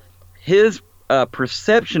Chappelle, his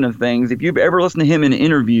perception of things, if you've ever listened to him in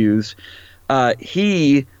interviews,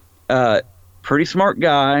 he pretty smart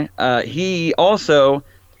guy. He also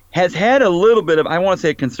has had a little bit of, I want to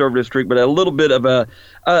say a conservative streak, but a little bit of a,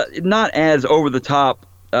 not as over the top,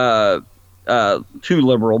 too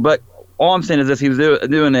liberal. But all I'm saying is this: he was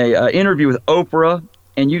doing a interview with Oprah,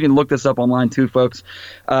 and you can look this up online too, folks.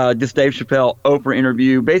 Just Dave Chappelle Oprah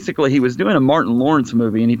interview. Basically, he was doing a Martin Lawrence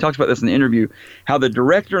movie, and he talks about this in the interview, how the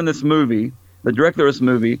director of this movie,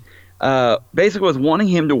 basically was wanting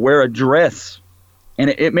him to wear a dress. And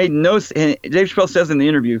it made no sense. Dave Chappelle says in the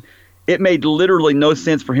interview, it made literally no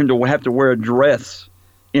sense for him to have to wear a dress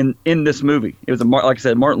in this movie. It was like I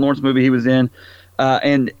said, Martin Lawrence movie he was in,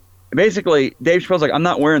 and basically Dave Chappelle's like, I'm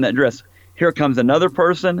not wearing that dress. Here comes another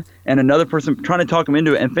person and another person trying to talk him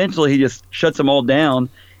into it, and eventually he just shuts them all down.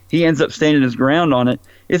 He ends up standing his ground on it.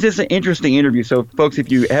 It's just an interesting interview. So, folks,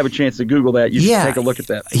 if you have a chance to Google that, you should take a look at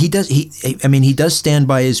that. He does. He does stand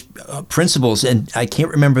by his principles, and I can't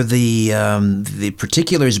remember the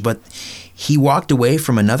particulars, but he walked away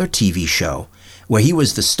from another TV show where he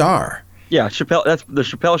was the star. Yeah, Chappelle. That's the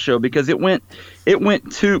Chappelle Show, because it went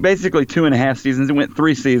basically 2.5 seasons. It went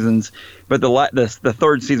 3 seasons, but the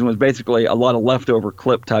third season was basically a lot of leftover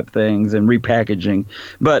clip type things and repackaging.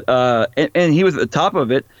 But and he was at the top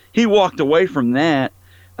of it. He walked away from that.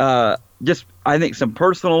 Just I think some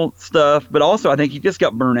personal stuff, but also I think he just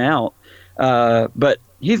got burnt out. But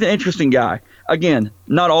he's an interesting guy. Again,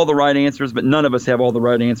 not all the right answers, but none of us have all the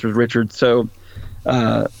right answers, Richard. So.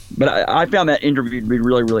 But I found that interview to be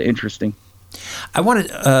really, really interesting. I want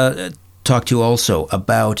to talk to you also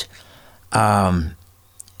about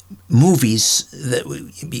movies that,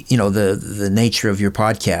 the nature of your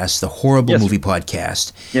podcast, the horrible movie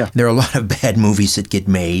podcast. Yeah. There are a lot of bad movies that get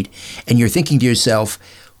made, and you're thinking to yourself,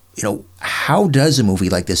 how does a movie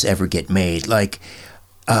like this ever get made? Like,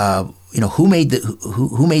 who made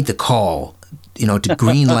the call? To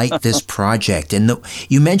greenlight this project. And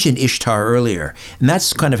you mentioned Ishtar earlier, and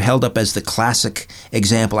that's kind of held up as the classic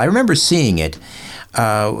example. I remember seeing it,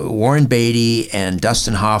 Warren Beatty and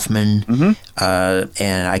Dustin Hoffman,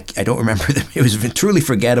 and I don't remember them. It was truly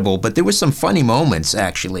forgettable, but there were some funny moments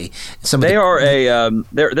actually. They're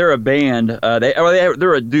a band.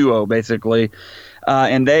 They're a duo basically,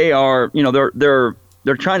 and they are they're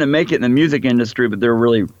trying to make it in the music industry, but they're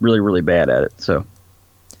really, really, really bad at it. So.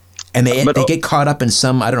 And they get caught up in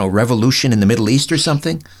some, revolution in the Middle East or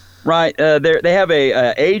something? Right. They have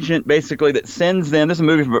a agent, basically, that sends them. This is a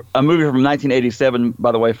movie from 1987,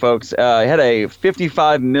 by the way, folks. It had a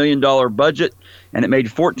 $55 million budget, and it made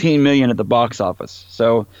 $14 million at the box office.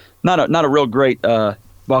 So not a real great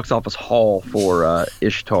box office haul for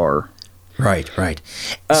Ishtar. Right.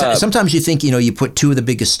 Sometimes you think, you put two of the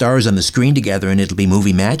biggest stars on the screen together and it'll be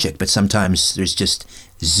movie magic, but sometimes there's just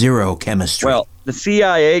zero chemistry. Well, the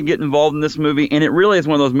CIA get involved in this movie, and it really is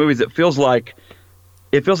one of those movies that feels like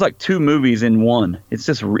two movies in one. It's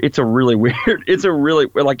a really weird,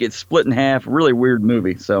 it's split in half, really weird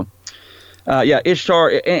movie. So,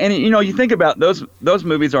 Ishtar, and you think about those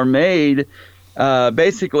movies are made,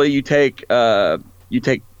 basically you take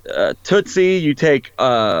Tootsie, you take,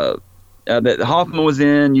 that Hoffman was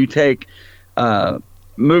in. You take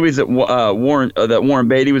movies that Warren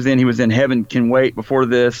Beatty was in. He was in Heaven Can Wait before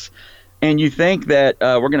this, and you think that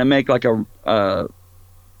we're going to make like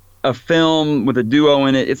a film with a duo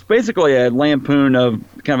in it. It's basically a lampoon of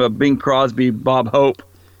kind of a Bing Crosby, Bob Hope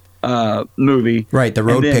movie. Right, the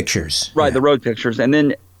road pictures. Right, the road pictures,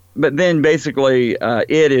 but then basically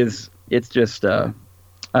it's just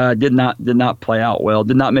did not play out well.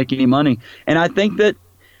 Did not make any money, and I think that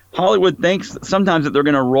Hollywood thinks sometimes that they're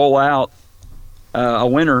going to roll out a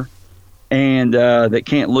winner and that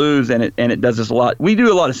can't lose, and it does this a lot. We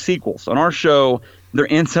do a lot of sequels on our show. There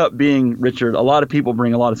ends up being, Richard, a lot of people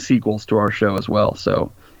bring a lot of sequels to our show as well.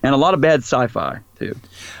 So, and a lot of bad sci-fi too.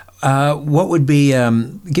 What would be?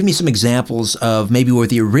 Give me some examples of maybe where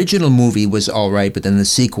the original movie was all right, but then the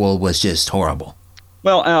sequel was just horrible.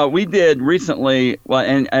 Well, we did recently,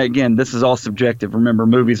 and again, this is all subjective. Remember,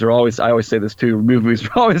 movies are always, I always say this too, movies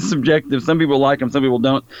are always subjective. Some people like them, some people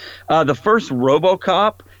don't. The first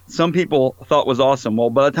RoboCop, some people thought was awesome. Well,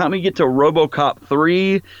 by the time we get to RoboCop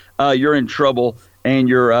 3, you're in trouble, and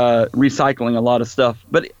you're recycling a lot of stuff.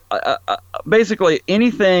 But basically,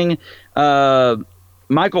 anything,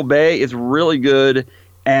 Michael Bay is really good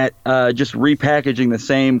at just repackaging the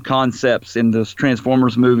same concepts in those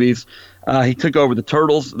Transformers movies. He took over the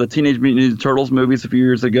Turtles, the Teenage Mutant Ninja Turtles movies a few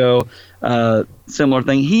years ago. Similar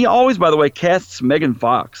thing. He always, by the way, casts Megan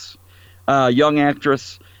Fox, young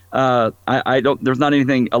actress. I don't. There's not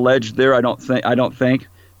anything alleged there. I don't think.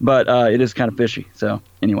 But it is kind of fishy. So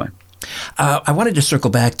anyway, I wanted to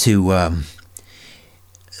circle back to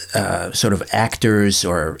sort of actors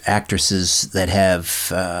or actresses that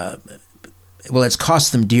have. Well, it's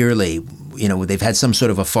cost them dearly. They've had some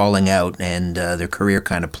sort of a falling out, and their career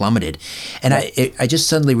kind of plummeted. And I just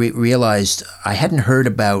suddenly realized I hadn't heard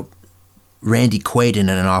about Randy Quaid in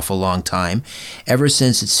an awful long time, ever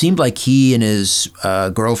since it seemed like he and his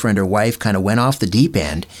girlfriend or wife kind of went off the deep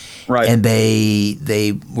end. Right. And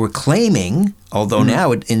they were claiming, although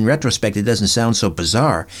now in retrospect it doesn't sound so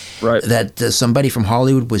bizarre, right, that somebody from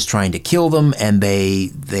Hollywood was trying to kill them, and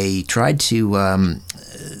they tried to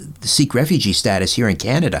seek refugee status here in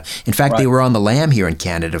Canada. In fact, they were on the lam here in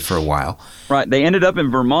Canada for a while. Right. They ended up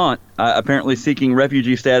in Vermont, apparently seeking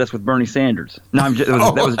refugee status with Bernie Sanders. No,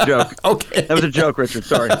 that was a joke. Okay. That was a joke, Richard.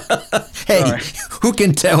 Sorry. Hey, Sorry. Who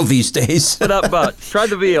can tell these days? Sit up, butt. Tried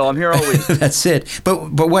the veal. I'm here all week. That's it.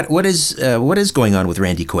 But what is going on with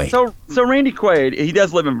Randy Quaid? So Randy Quaid, he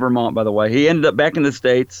does live in Vermont, by the way. He ended up back in the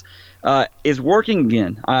States. Is working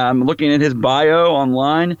again. I'm looking at his bio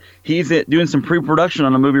online. He's doing some pre-production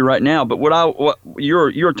on a movie right now. But what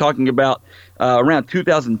you're talking about around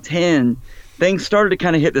 2010, things started to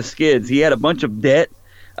kind of hit the skids. He had a bunch of debt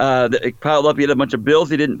that piled up. He had a bunch of bills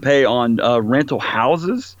he didn't pay on rental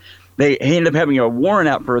houses. He ended up having a warrant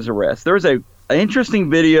out for his arrest. There's an interesting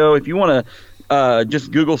video if you want to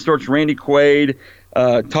just Google search Randy Quaid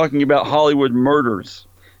talking about Hollywood murders.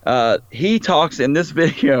 He talks in this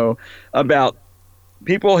video about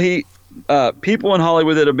people in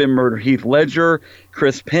Hollywood that have been murdered. Heath Ledger,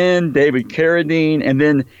 Chris Penn, David Carradine, and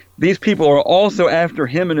then these people are also after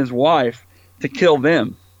him and his wife to kill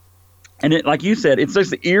them. And it, like you said, it's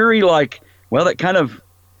just eerie, like, well, that kind of,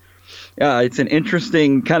 it's an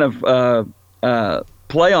interesting kind of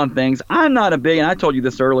play on things. I'm not a big, and I told you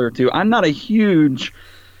this earlier too, I'm not a huge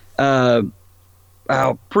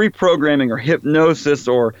pre-programming or hypnosis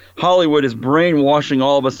or Hollywood is brainwashing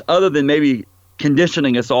all of us, other than maybe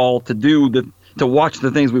conditioning us all to watch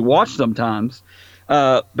the things we watch sometimes.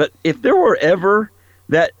 But if there were ever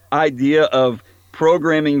that idea of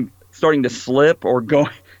programming starting to slip or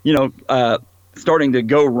starting to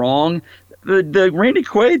go wrong, the Randy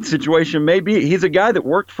Quaid situation may be. He's a guy that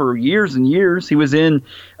worked for years and years. He was in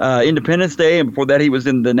Independence Day, and before that he was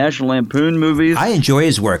in the National Lampoon movies. I enjoy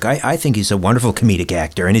his work. I think he's a wonderful comedic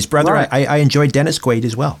actor. And his brother, right. I enjoyed Dennis Quaid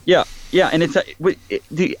as well. Yeah, and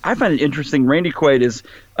I find it interesting. Randy Quaid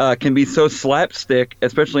can be so slapstick,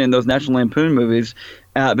 especially in those National Lampoon movies,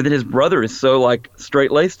 but then his brother is so like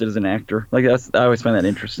straight-laced as an actor. Like I always find that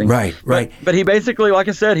interesting. Right. But he basically, like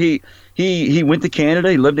I said, he went to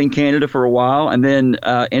Canada. He lived in Canada for a while, and then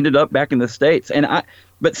ended up back in the States.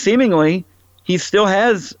 But seemingly, he still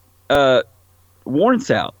has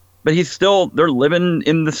warrants out. But they're living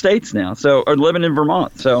in the States now, or living in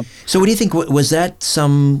Vermont. So what do you think? Was that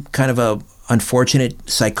some kind of a unfortunate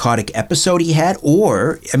psychotic episode he had?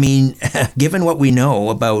 Or, I mean, given what we know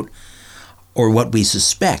about, or what we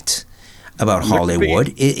suspect about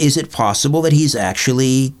Hollywood, is it possible that he's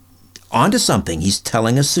actually onto something? He's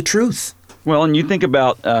telling us the truth. Well, and you think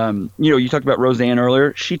about, you talked about Roseanne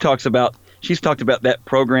earlier. She's talked about that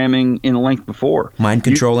programming in length before. Mind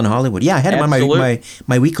Control in Hollywood. Yeah, I had him on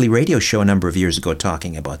my weekly radio show a number of years ago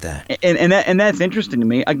talking about that. And that's interesting to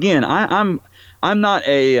me. Again, I'm not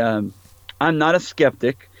a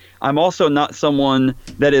skeptic. I'm also not someone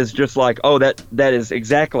that is just like, oh, that's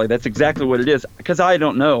exactly what it is, because I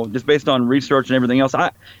don't know, just based on research and everything else.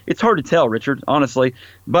 It's hard to tell, Richard, honestly.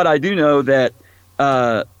 But I do know that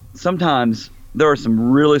sometimes there are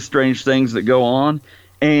some really strange things that go on,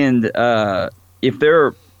 and if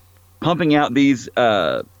they're pumping out these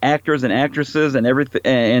actors and actresses and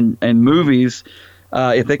everything and movies,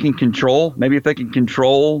 if they can control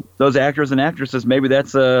those actors and actresses, maybe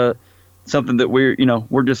that's something that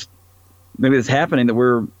maybe it's happening that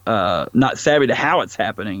we're not savvy to how it's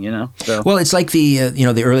happening, So. Well, it's like the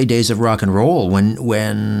early days of rock and roll when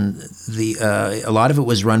a lot of it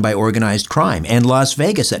was run by organized crime, and Las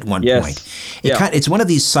Vegas at one point. It's one of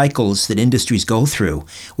these cycles that industries go through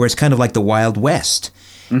where it's kind of like the Wild West.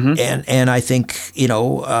 Mm-hmm. And I think,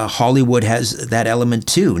 Hollywood has that element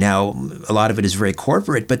too. Now, a lot of it is very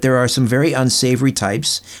corporate, but there are some very unsavory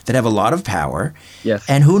types that have a lot of power. Yes.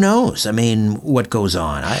 And who knows? I mean, what goes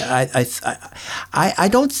on? I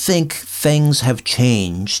don't think things have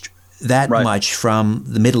changed that much from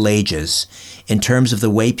the Middle Ages in terms of the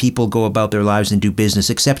way people go about their lives and do business,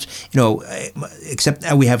 except now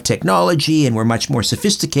we have technology and we're much more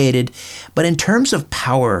sophisticated. But in terms of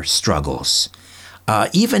power struggles,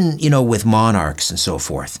 even, with monarchs and so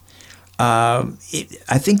forth, I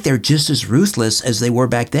think they're just as ruthless as they were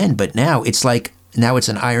back then. But now it's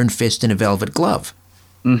an iron fist and a velvet glove.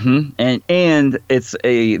 Mm-hmm. And it's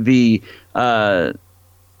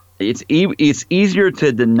it's easier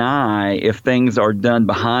to deny if things are done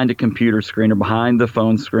behind a computer screen or behind the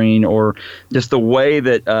phone screen, or just the way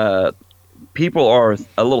that people are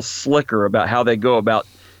a little slicker about how they go about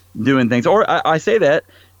doing things. Or I say that.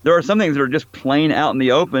 There are some things that are just plain out in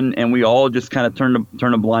the open, and we all just kind of turn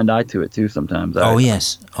a blind eye to it too sometimes. Oh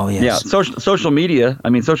yes. Yeah, social media. I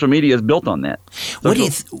mean, social media is built on that.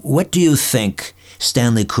 What do you think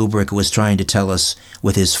Stanley Kubrick was trying to tell us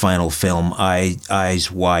with his final film,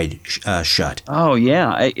 Eyes Wide Shut? Oh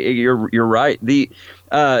yeah, you're right.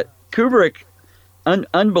 Kubrick,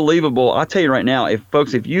 unbelievable. I'll tell you right now,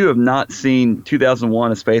 if you have not seen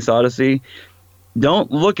 2001: A Space Odyssey,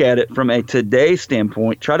 don't look at it from a today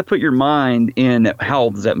standpoint. Try to put your mind in, how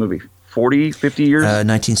old is that movie? 40, 50 years?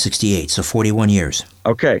 1968, so 41 years.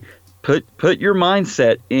 Okay. Put your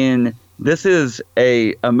mindset in, this is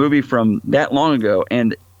a movie from that long ago,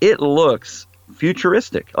 and it looks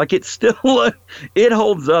futuristic. Like, it still it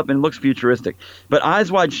holds up and looks futuristic. But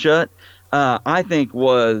Eyes Wide Shut, I think,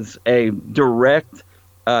 was a direct,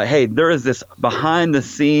 hey, there is this behind the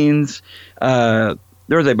scenes,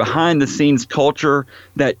 there's a behind-the-scenes culture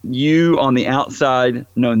that you on the outside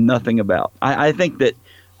know nothing about. I think that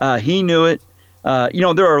he knew it.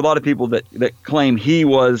 There are a lot of people that claim he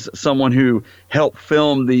was someone who helped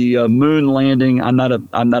film the moon landing. I'm not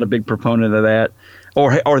a big proponent of that.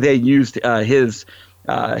 Or they used his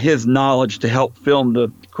knowledge to help film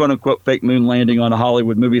the quote-unquote fake moon landing on a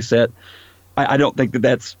Hollywood movie set. I don't think that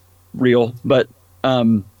that's real, but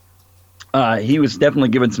he was definitely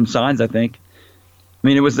given some signs, I think. I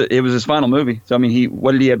mean, it was his final movie. So, I mean,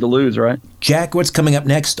 what did he have to lose, right? Jack, what's coming up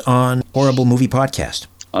next on Horrible Movie Podcast?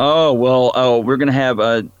 We're going to have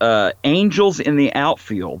Angels in the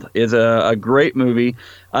Outfield is a great movie.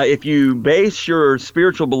 If you base your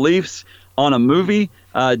spiritual beliefs on a movie,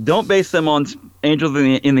 don't base them on Angels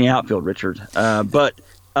in the Outfield, Richard. But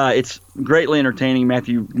it's greatly entertaining.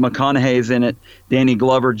 Matthew McConaughey is in it. Danny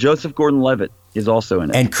Glover. Joseph Gordon-Levitt is also in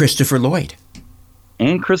it. And Christopher Lloyd.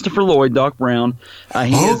 Doc Brown.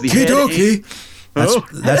 He is the head.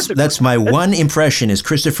 That's my one impression is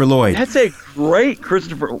Christopher Lloyd. That's a great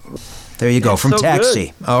Christopher. There you go, from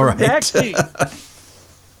Taxi. Good. All right. Taxi.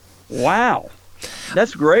 Wow.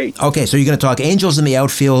 That's great. Okay, so you're going to talk Angels in the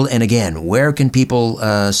Outfield. And again, where can people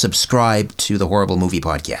subscribe to the Horrible Movie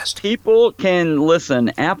Podcast? People can listen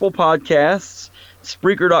Apple Podcasts,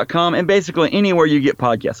 Spreaker.com, and basically anywhere you get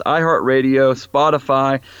podcasts. iHeartRadio,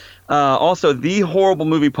 Spotify. Also,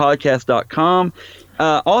 thehorriblemoviepodcast.com.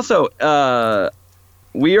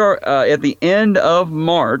 We are at the end of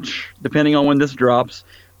March, depending on when this drops.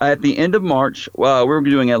 At the end of March, we're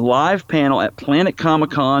doing a live panel at Planet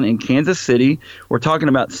Comic-Con in Kansas City. We're talking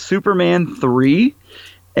about Superman 3,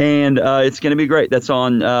 and it's going to be great. That's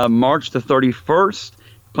on March the 31st.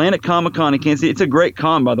 Planet Comic-Con in Kansas City. It's a great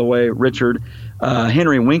con, by the way, Richard.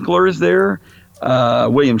 Henry Winkler is there.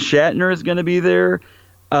 William Shatner is going to be there.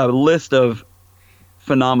 A list of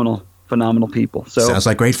phenomenal people. So sounds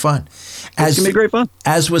like great fun. It's going to be great fun.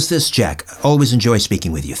 As was this, Jack. Always enjoy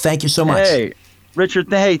speaking with you. Thank you so much. Hey, Richard,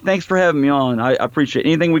 thanks for having me on. I appreciate it.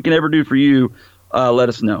 Anything we can ever do for you, let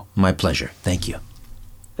us know. My pleasure. Thank you.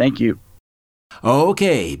 Thank you.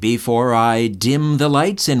 Okay, before I dim the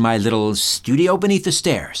lights in my little studio beneath the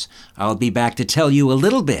stairs, I'll be back to tell you a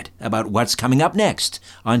little bit about what's coming up next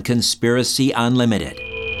on Conspiracy Unlimited.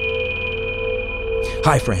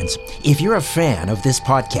 Hi, friends. If you're a fan of this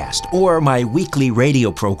podcast or my weekly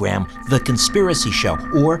radio program, The Conspiracy Show,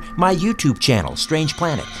 or my YouTube channel, Strange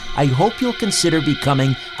Planet, I hope you'll consider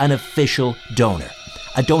becoming an official donor.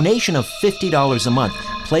 A donation of $50 a month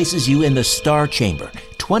places you in the Star Chamber.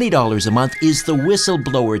 $20 a month is the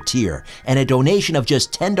whistleblower tier, and a donation of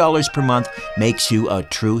just $10 per month makes you a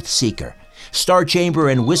truth seeker. Star Chamber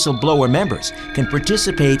and Whistleblower members can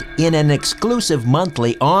participate in an exclusive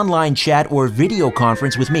monthly online chat or video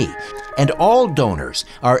conference with me, and all donors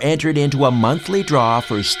are entered into a monthly draw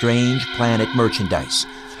for Strange Planet merchandise.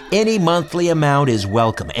 Any monthly amount is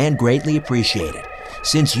welcome and greatly appreciated.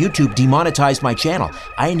 Since YouTube demonetized my channel,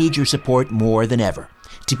 I need your support more than ever.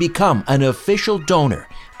 To become an official donor,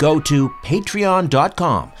 go to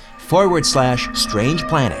patreon.com/Strange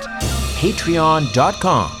Planet.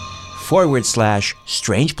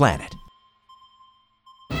 Patreon.com/Strange Planet.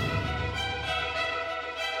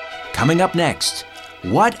 Coming up next,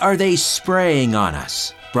 what are they spraying on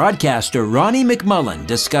us? Broadcaster Ronnie McMullen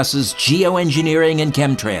discusses geoengineering and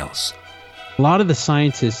chemtrails. A lot of the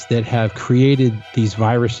scientists that have created these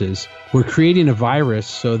viruses were creating a virus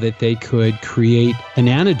so that they could create an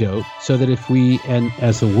antidote so that if we, and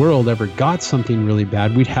as the world ever got something really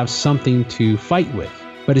bad, we'd have something to fight with.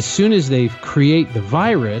 But as soon as they create the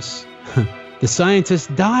virus, the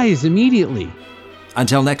scientist dies immediately.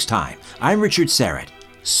 Until next time, I'm Richard Serrett.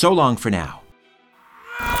 So long for now.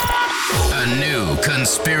 A new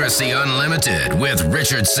Conspiracy Unlimited with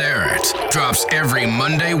Richard Serrett drops every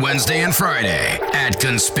Monday, Wednesday, and Friday at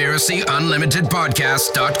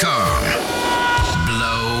conspiracyunlimitedpodcast.com.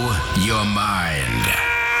 Blow your mind.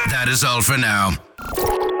 That is all for now.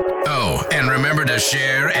 Oh, and remember to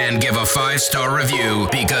share and give a 5-star review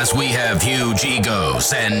because we have huge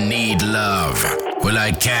egos and need love. We're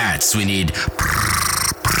like cats. We need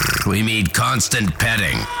we meet constant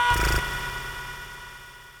petting,